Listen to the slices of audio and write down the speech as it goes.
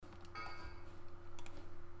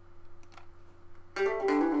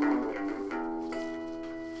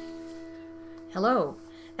Hello,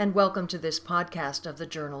 and welcome to this podcast of the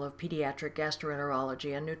Journal of Pediatric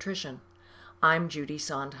Gastroenterology and Nutrition. I'm Judy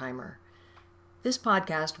Sondheimer. This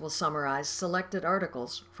podcast will summarize selected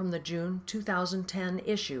articles from the June 2010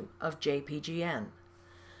 issue of JPGN.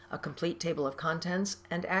 A complete table of contents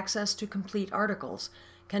and access to complete articles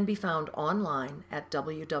can be found online at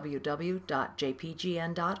www.jpgn.org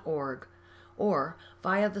or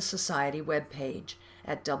via the Society webpage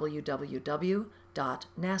at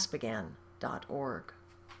www.naspagan.org.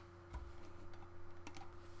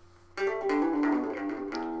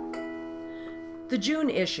 The June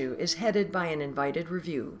issue is headed by an invited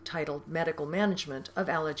review titled Medical Management of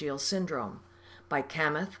Alagille Syndrome by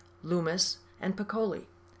Kamath, Loomis, and Piccoli.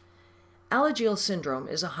 Alagille syndrome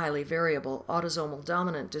is a highly variable autosomal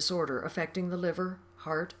dominant disorder affecting the liver,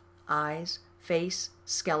 heart, eyes, face,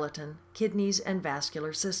 skeleton, kidneys, and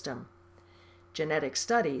vascular system. Genetic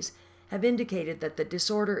studies have indicated that the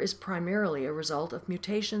disorder is primarily a result of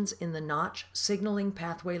mutations in the Notch signaling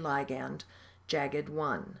pathway ligand,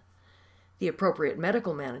 JAGID1. The appropriate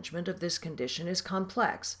medical management of this condition is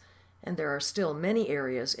complex, and there are still many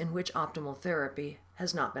areas in which optimal therapy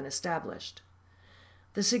has not been established.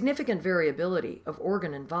 The significant variability of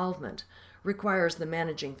organ involvement requires the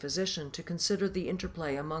managing physician to consider the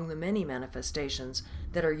interplay among the many manifestations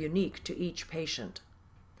that are unique to each patient.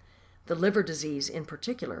 The liver disease in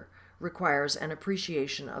particular requires an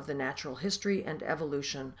appreciation of the natural history and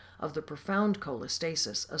evolution of the profound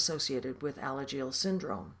cholestasis associated with Alagille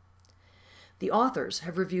syndrome. The authors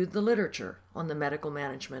have reviewed the literature on the medical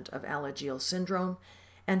management of Alagille syndrome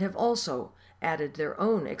and have also added their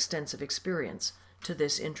own extensive experience to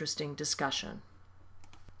this interesting discussion.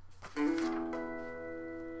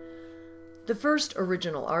 The first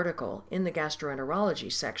original article in the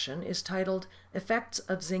gastroenterology section is titled Effects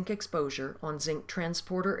of Zinc Exposure on Zinc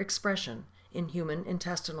Transporter Expression in Human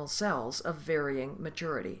Intestinal Cells of Varying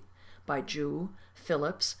Maturity by Zhu,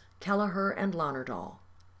 Phillips, Kelleher, and Lonerdahl.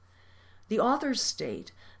 The authors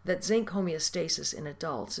state that zinc homeostasis in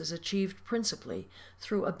adults is achieved principally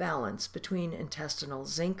through a balance between intestinal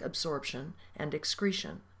zinc absorption and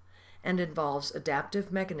excretion, and involves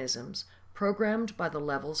adaptive mechanisms programmed by the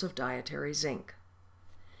levels of dietary zinc.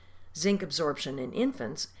 Zinc absorption in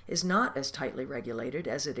infants is not as tightly regulated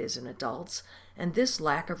as it is in adults, and this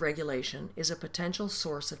lack of regulation is a potential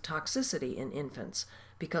source of toxicity in infants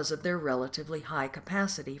because of their relatively high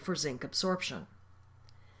capacity for zinc absorption.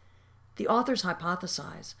 The authors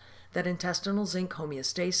hypothesize that intestinal zinc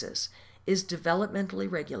homeostasis is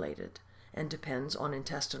developmentally regulated and depends on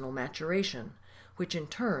intestinal maturation, which in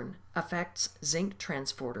turn affects zinc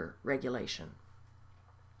transporter regulation.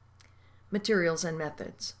 Materials and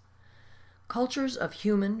methods. Cultures of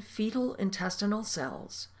human fetal intestinal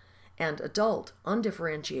cells and adult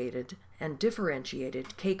undifferentiated and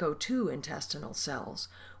differentiated CACO2 intestinal cells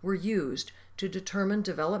were used to determine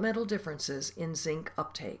developmental differences in zinc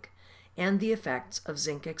uptake and the effects of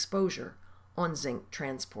zinc exposure on zinc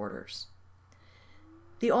transporters.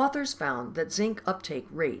 The authors found that zinc uptake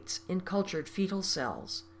rates in cultured fetal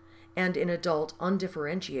cells and in adult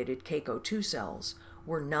undifferentiated CACO2 cells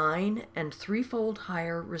were 9 and 3-fold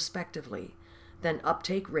higher respectively than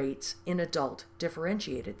uptake rates in adult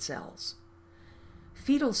differentiated cells.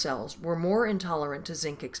 Fetal cells were more intolerant to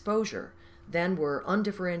zinc exposure than were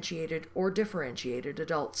undifferentiated or differentiated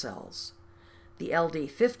adult cells. The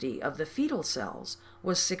LD50 of the fetal cells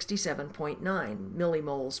was 67.9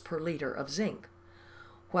 millimoles per liter of zinc,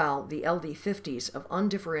 while the LD50s of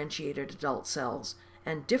undifferentiated adult cells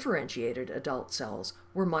and differentiated adult cells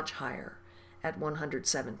were much higher, at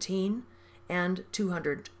 117 and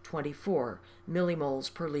 224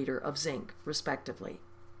 millimoles per liter of zinc, respectively.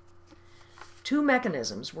 Two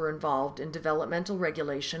mechanisms were involved in developmental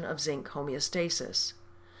regulation of zinc homeostasis: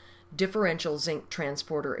 differential zinc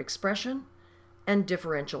transporter expression and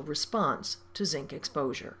differential response to zinc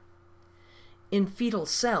exposure. In fetal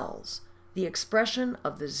cells, the expression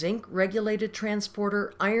of the zinc-regulated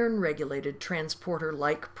transporter, iron-regulated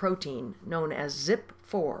transporter-like protein known as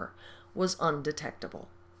ZIP4 was undetectable.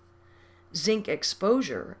 Zinc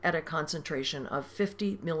exposure at a concentration of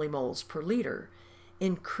 50 millimoles per liter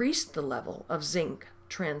increased the level of zinc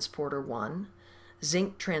transporter 1,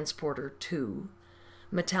 zinc transporter 2,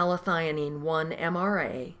 metallothionein 1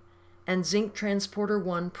 MRA, and zinc transporter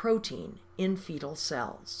 1 protein in fetal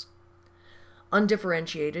cells.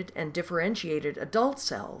 Undifferentiated and differentiated adult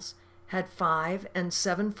cells had 5 and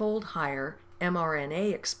 7-fold higher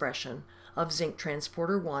mRNA expression of zinc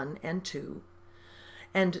transporter 1 and 2,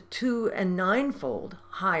 and 2 and 9-fold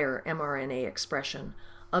higher mRNA expression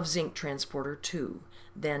of zinc transporter 2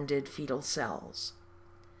 than did fetal cells.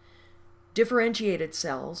 Differentiated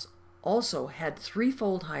cells also had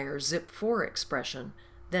 3-fold higher ZIP4 expression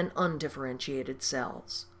than undifferentiated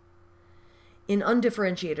cells. In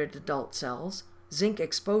undifferentiated adult cells, zinc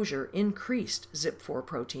exposure increased ZIP4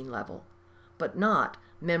 protein level, but not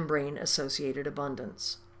membrane-associated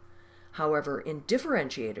abundance. However, in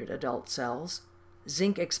differentiated adult cells,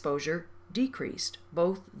 zinc exposure decreased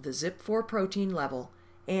both the ZIP4 protein level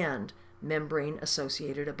and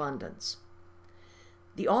membrane-associated abundance.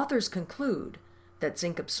 The authors conclude that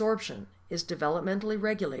zinc absorption is developmentally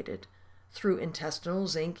regulated through intestinal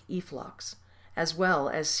zinc efflux, as well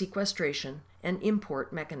as sequestration and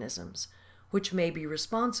import mechanisms, which may be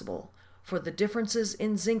responsible for the differences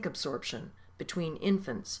in zinc absorption between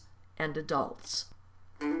infants and adults.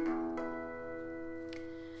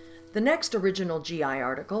 The next original GI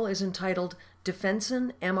article is entitled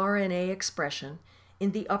Defensin mRNA Expression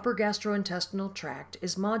in the Upper Gastrointestinal Tract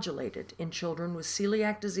is Modulated in Children with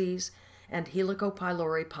Celiac Disease and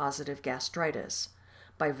Helicopylori-Positive Gastritis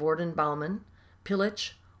by Vorden-Baumann,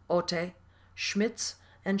 Pilich, Otte, Schmitz,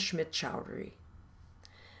 and Schmidt-Chowdhury.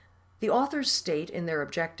 The authors state in their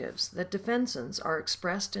objectives that defensins are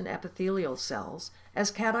expressed in epithelial cells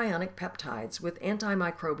as cationic peptides with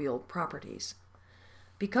antimicrobial properties.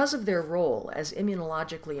 Because of their role as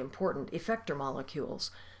immunologically important effector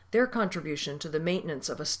molecules, their contribution to the maintenance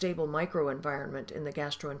of a stable microenvironment in the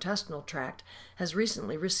gastrointestinal tract has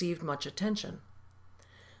recently received much attention.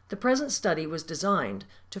 The present study was designed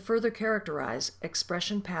to further characterize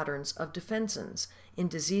expression patterns of defensins in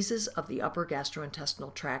diseases of the upper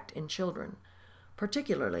gastrointestinal tract in children,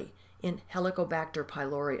 particularly in Helicobacter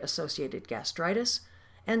pylori-associated gastritis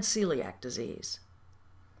and celiac disease.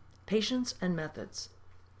 Patients and methods.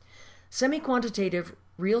 Semi-quantitative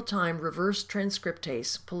real-time reverse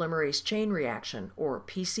transcriptase polymerase chain reaction, or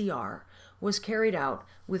PCR, was carried out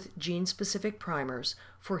with gene-specific primers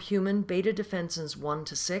for human beta-defensins 1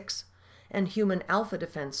 to 6 and human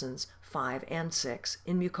alpha-defensins 5 and 6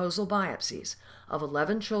 in mucosal biopsies of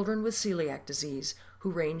 11 children with celiac disease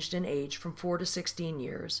who ranged in age from 4 to 16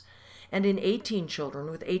 years, and in 18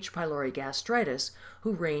 children with H. pylori gastritis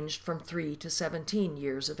who ranged from 3 to 17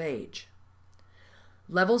 years of age.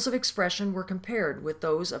 Levels of expression were compared with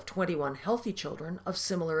those of 21 healthy children of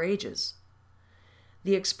similar ages.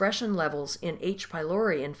 The expression levels in H.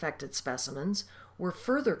 pylori infected specimens were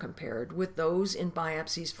further compared with those in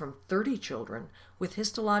biopsies from 30 children with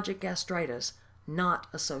histologic gastritis not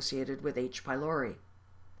associated with H. pylori.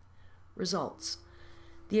 Results.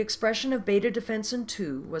 The expression of beta-defensin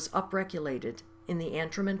 2 was upregulated in the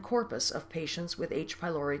antrum and corpus of patients with H.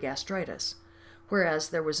 pylori gastritis, whereas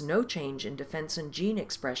there was no change in defensin gene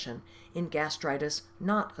expression in gastritis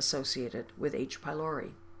not associated with H.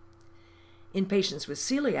 pylori. In patients with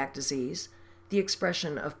celiac disease, the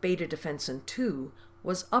expression of beta-defensin 2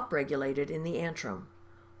 was upregulated in the antrum,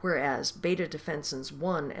 whereas beta-defensins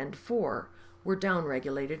 1 and 4 were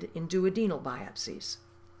downregulated in duodenal biopsies.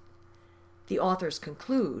 The authors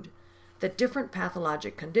conclude that different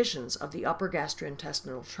pathologic conditions of the upper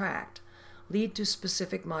gastrointestinal tract lead to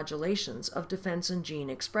specific modulations of defensin gene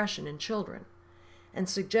expression in children, and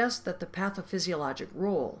suggest that the pathophysiologic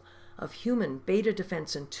role of human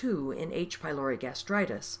beta-defensin 2 in H. pylori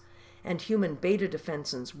gastritis and human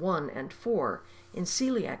beta-defensins 1 and 4 in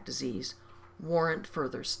celiac disease warrant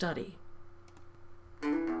further study.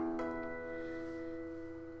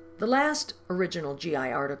 The last original GI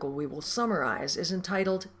article we will summarize is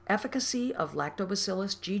entitled Efficacy of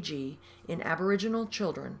Lactobacillus GG in Aboriginal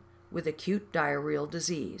Children with Acute Diarrheal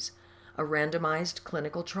Disease, a Randomized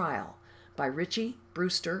Clinical Trial by Ritchie,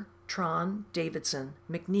 Brewster, Tron, Davidson,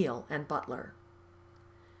 McNeil, and Butler.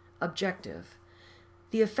 Objective.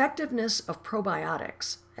 The effectiveness of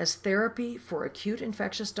probiotics as therapy for acute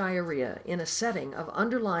infectious diarrhea in a setting of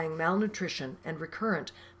underlying malnutrition and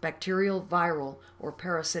recurrent bacterial, viral, or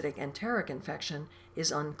parasitic enteric infection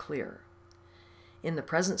is unclear. In the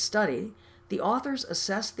present study, the authors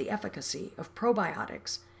assessed the efficacy of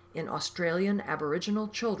probiotics in Australian Aboriginal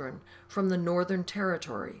children from the Northern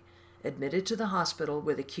Territory admitted to the hospital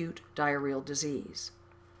with acute diarrheal disease.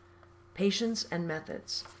 Patients and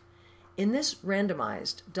methods. In this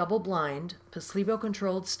randomized, double-blind,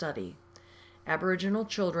 placebo-controlled study, Aboriginal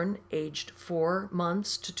children aged 4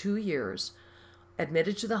 months to 2 years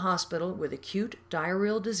admitted to the hospital with acute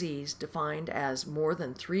diarrheal disease defined as more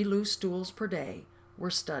than 3 loose stools per day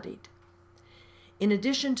were studied. In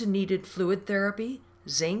addition to needed fluid therapy,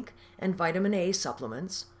 zinc, and vitamin A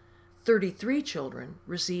supplements, 33 children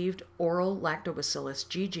received oral lactobacillus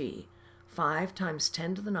GG, 5 ×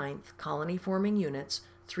 10⁹ colony-forming units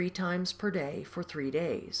 3 times per day for 3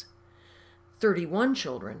 days. 31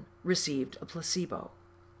 children received a placebo.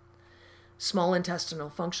 Small intestinal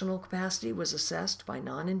functional capacity was assessed by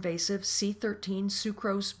non-invasive C13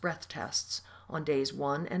 sucrose breath tests on days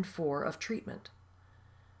 1 and 4 of treatment.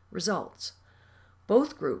 Results.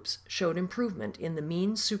 Both groups showed improvement in the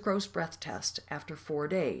mean sucrose breath test after 4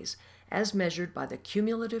 days, as measured by the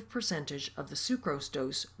cumulative percentage of the sucrose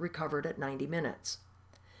dose recovered at 90 minutes.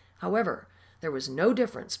 However, there was no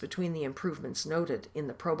difference between the improvements noted in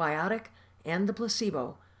the probiotic and the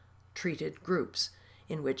placebo-treated groups,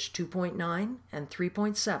 in which 2.9 and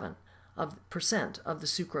 3.7% of the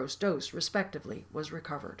sucrose dose, respectively, was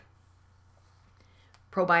recovered.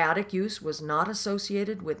 Probiotic use was not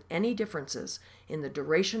associated with any differences in the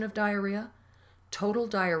duration of diarrhea, total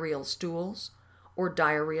diarrheal stools, or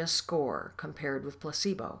diarrhea score compared with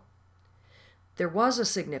placebo. There was a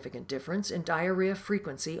significant difference in diarrhea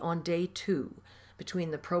frequency on day 2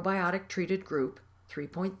 between the probiotic-treated group,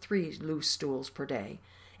 3.3 loose stools per day,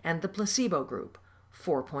 and the placebo group,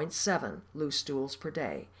 4.7 loose stools per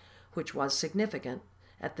day, which was significant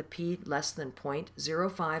at the p less than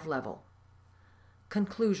 0.05 level.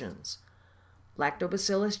 Conclusions.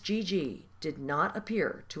 Lactobacillus GG did not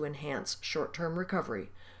appear to enhance short-term recovery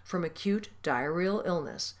from acute diarrheal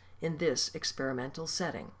illness in this experimental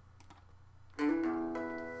setting.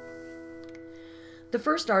 The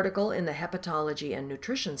first article in the Hepatology and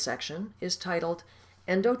Nutrition section is titled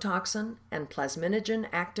Endotoxin and Plasminogen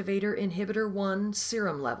Activator Inhibitor 1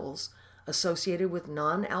 Serum Levels Associated with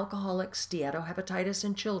Non-Alcoholic Steatohepatitis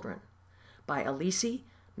in Children by Alisi,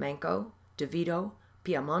 Manco, DeVito,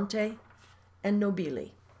 Piamonte, and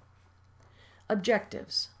Nobili.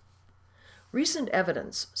 Objectives. Recent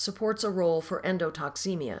evidence supports a role for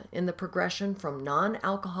endotoxemia in the progression from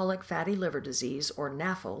non-alcoholic fatty liver disease, or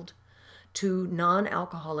NAFLD, to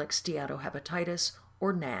non-alcoholic steatohepatitis,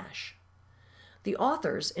 or NASH. The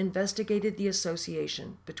authors investigated the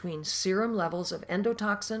association between serum levels of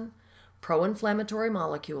endotoxin, pro-inflammatory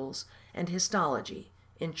molecules, and histology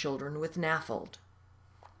in children with NAFLD.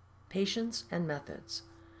 Patients and methods.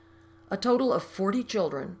 A total of 40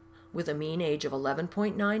 children with a mean age of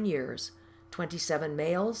 11.9 years, 27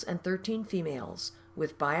 males and 13 females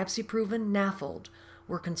with biopsy-proven NAFLD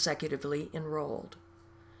were consecutively enrolled.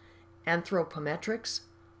 Anthropometrics,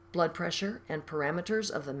 blood pressure, and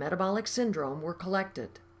parameters of the metabolic syndrome were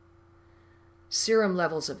collected. Serum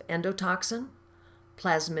levels of endotoxin,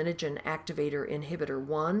 plasminogen activator inhibitor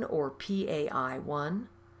 1 or PAI1,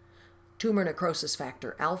 tumor necrosis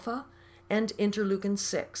factor alpha, and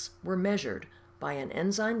interleukin-6 were measured by an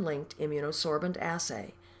enzyme-linked immunosorbent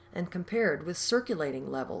assay and compared with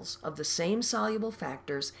circulating levels of the same soluble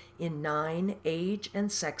factors in 9 age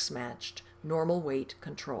and sex-matched normal weight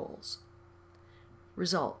controls.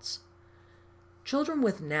 Results. Children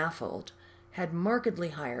with NAFLD had markedly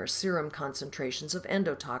higher serum concentrations of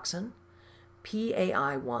endotoxin,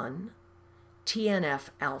 PAI1,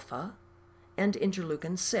 TNF-alpha, and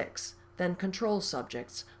interleukin-6 than control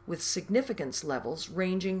subjects with significance levels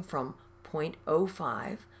ranging from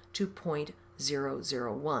 0.05 to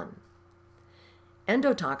 0.001.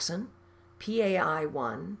 Endotoxin,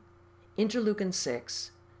 PAI1,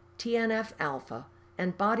 interleukin-6, TNF-alpha,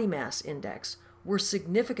 and body mass index were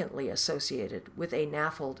significantly associated with a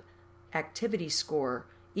NAFLD activity score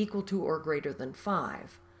equal to or greater than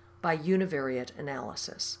 5 by univariate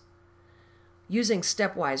analysis. Using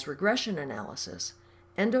stepwise regression analysis,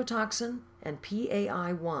 endotoxin and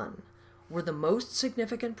PAI1 were the most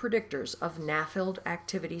significant predictors of NAFLD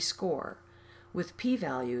activity score, with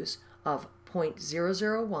p-values of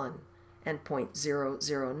 0.001 and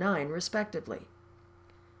 0.009 respectively.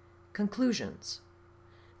 Conclusions.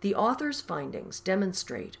 The authors' findings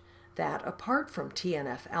demonstrate that apart from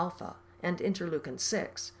TNF-alpha and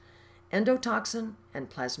interleukin-6, endotoxin and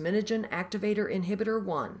plasminogen activator inhibitor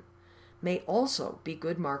 1 may also be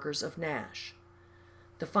good markers of NASH.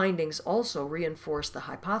 The findings also reinforce the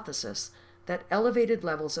hypothesis that elevated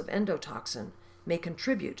levels of endotoxin may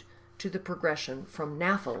contribute to the progression from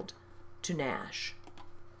NAFLD to NASH.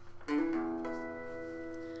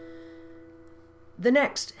 The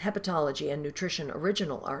next Hepatology and Nutrition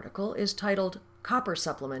original article is titled Copper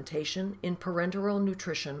Supplementation in Parenteral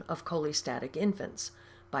Nutrition of Cholestatic Infants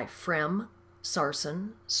by Frem,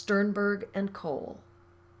 Sarson, Sternberg, and Cole.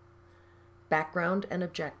 Background and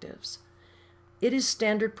objectives. It is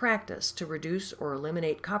standard practice to reduce or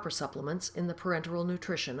eliminate copper supplements in the parenteral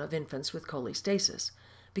nutrition of infants with cholestasis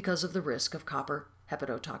because of the risk of copper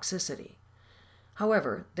hepatotoxicity.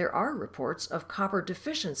 However, there are reports of copper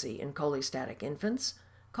deficiency in cholestatic infants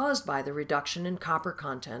caused by the reduction in copper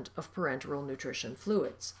content of parenteral nutrition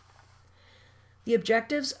fluids. The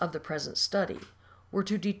objectives of the present study were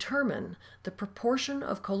to determine the proportion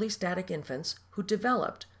of cholestatic infants who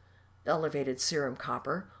developed elevated serum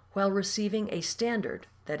copper while receiving a standard,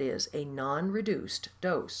 that is, a non-reduced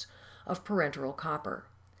dose of parenteral copper,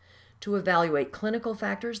 to evaluate clinical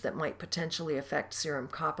factors that might potentially affect serum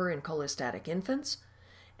copper in cholestatic infants,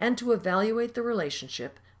 and to evaluate the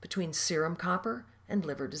relationship between serum copper and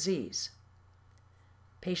liver disease.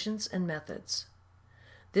 Patients and methods.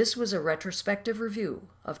 This was a retrospective review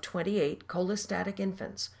of 28 cholestatic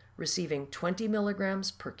infants receiving 20 milligrams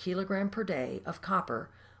per kilogram per day of copper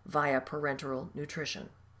via parenteral nutrition.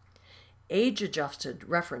 Age-adjusted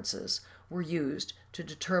references were used to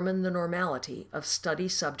determine the normality of study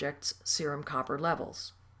subjects' serum copper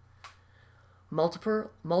levels.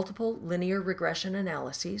 Multiple linear regression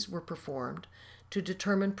analyses were performed to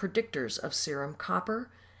determine predictors of serum copper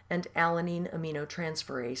and alanine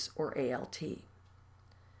aminotransferase, or ALT.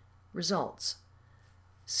 Results.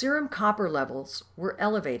 Serum copper levels were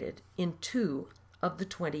elevated in 2 of the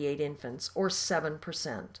 28 infants, or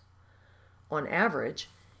 7%. On average,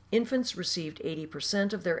 infants received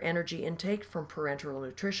 80% of their energy intake from parenteral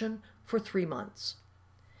nutrition for 3 months.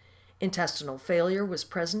 Intestinal failure was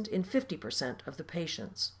present in 50% of the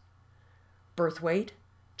patients. Birth weight,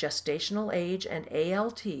 gestational age, and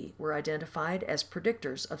ALT were identified as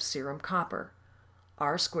predictors of serum copper.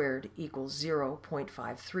 R squared equals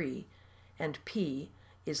 0.53, and P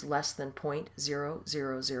is less than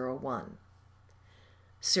 0.0001.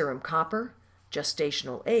 Serum copper,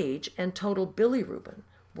 gestational age, and total bilirubin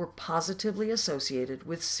were positively associated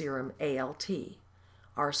with serum ALT.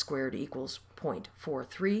 R squared equals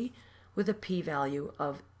 0.43 with a p-value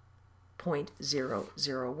of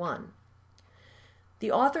 0.001.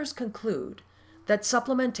 The authors conclude that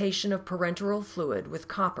supplementation of parenteral fluid with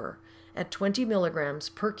copper at 20 milligrams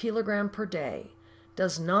per kilogram per day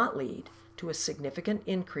does not lead to a significant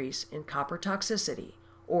increase in copper toxicity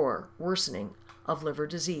or worsening of liver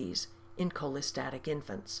disease in cholestatic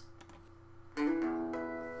infants.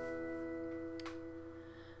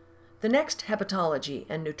 The next Hepatology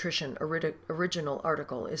and Nutrition original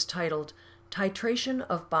article is titled Titration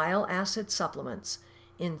of Bile Acid Supplements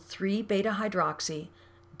in 3-beta-hydroxy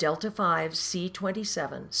delta-5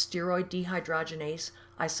 C27 steroid dehydrogenase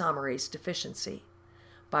isomerase deficiency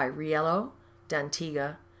by Riello,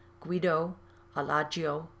 Dantiga, Guido,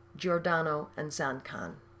 Alaggio, Giordano, and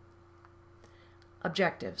Zancan.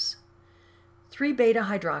 Objectives.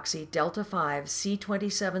 3-beta-hydroxy delta-5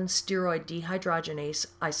 C27 steroid dehydrogenase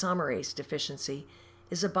isomerase deficiency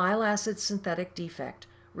is a bile acid synthetic defect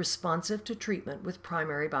responsive to treatment with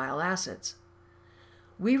primary bile acids.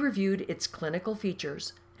 We reviewed its clinical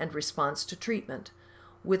features and response to treatment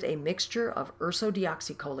with a mixture of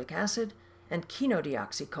ursodeoxycholic acid and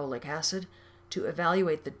chenodeoxycholic acid to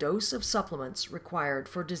evaluate the dose of supplements required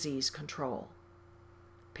for disease control.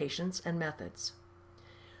 Patients and methods.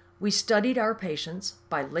 We studied our patients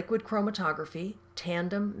by liquid chromatography,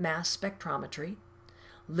 tandem mass spectrometry,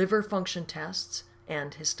 liver function tests,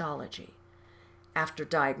 and histology. After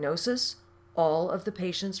diagnosis, all of the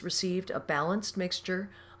patients received a balanced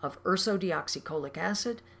mixture of ursodeoxycholic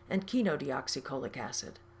acid and chenodeoxycholic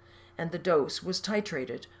acid, and the dose was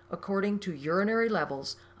titrated according to urinary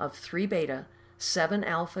levels of 3-beta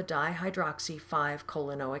 7-alpha dihydroxy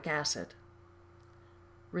 5-cholinoic acid.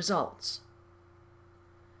 Results.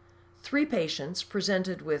 3 patients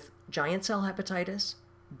presented with giant cell hepatitis,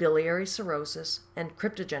 biliary cirrhosis, and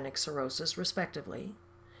cryptogenic cirrhosis, respectively,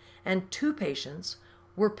 and 2 patients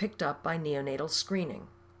were picked up by neonatal screening.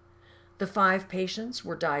 The 5 patients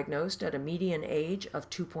were diagnosed at a median age of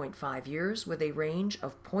 2.5 years with a range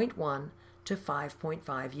of 0.1 to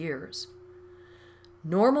 5.5 years.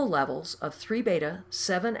 Normal levels of 3-beta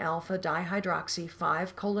 7-alpha dihydroxy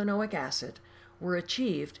 5-cholinoic acid were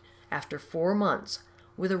achieved after 4 months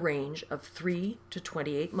with a range of 3 to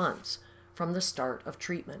 28 months from the start of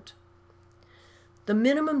treatment. The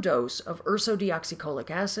minimum dose of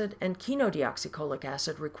ursodeoxycholic acid and chenodeoxycholic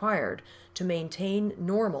acid required to maintain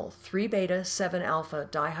normal 3-beta 7-alpha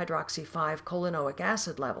dihydroxy 5-cholinoic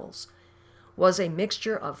acid levels was a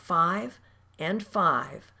mixture of 5 and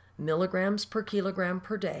 5 milligrams per kilogram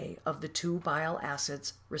per day of the 2 bile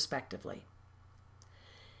acids, respectively.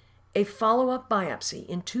 A follow-up biopsy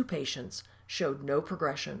in 2 patients showed no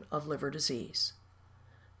progression of liver disease.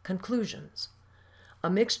 Conclusions. A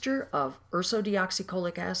mixture of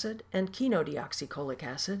ursodeoxycholic acid and chenodeoxycholic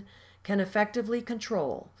acid can effectively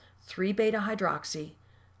control 3-beta-hydroxy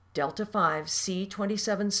delta-5 C27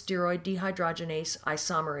 steroid dehydrogenase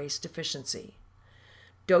isomerase deficiency.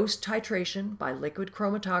 Dose titration by liquid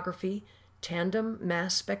chromatography, tandem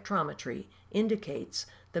mass spectrometry indicates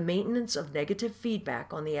the maintenance of negative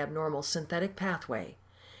feedback on the abnormal synthetic pathway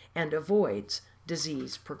and avoids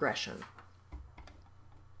disease progression.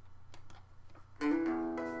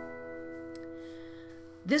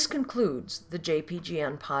 This concludes the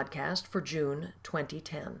JPGN podcast for June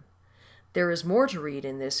 2010. There is more to read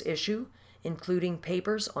in this issue, including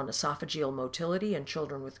papers on esophageal motility in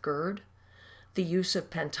children with GERD, the use of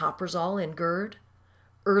pantoprazole in GERD,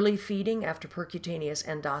 early feeding after percutaneous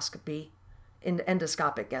endoscopic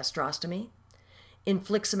gastrostomy,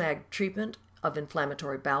 infliximab treatment of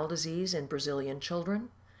inflammatory bowel disease in Brazilian children,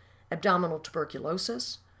 abdominal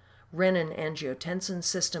tuberculosis, renin-angiotensin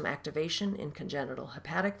system activation in congenital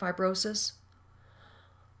hepatic fibrosis,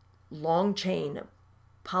 long-chain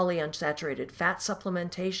polyunsaturated fat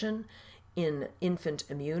supplementation in infant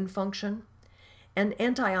immune function, and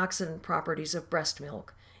antioxidant properties of breast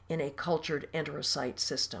milk in a cultured enterocyte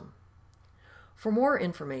system. For more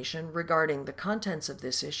information regarding the contents of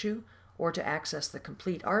this issue, or to access the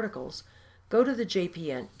complete articles, go to the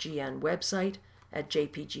JPGN website at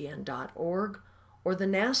jpgn.org or the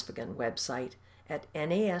NASPGHAN website at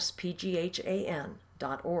naspghan.org.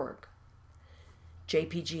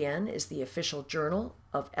 JPGN is the official journal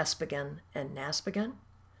of ESPGHAN and NASPGHAN.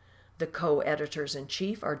 The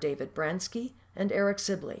co-editors-in-chief are David Bransky and Eric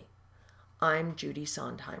Sibley. I'm Judy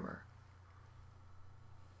Sondheimer.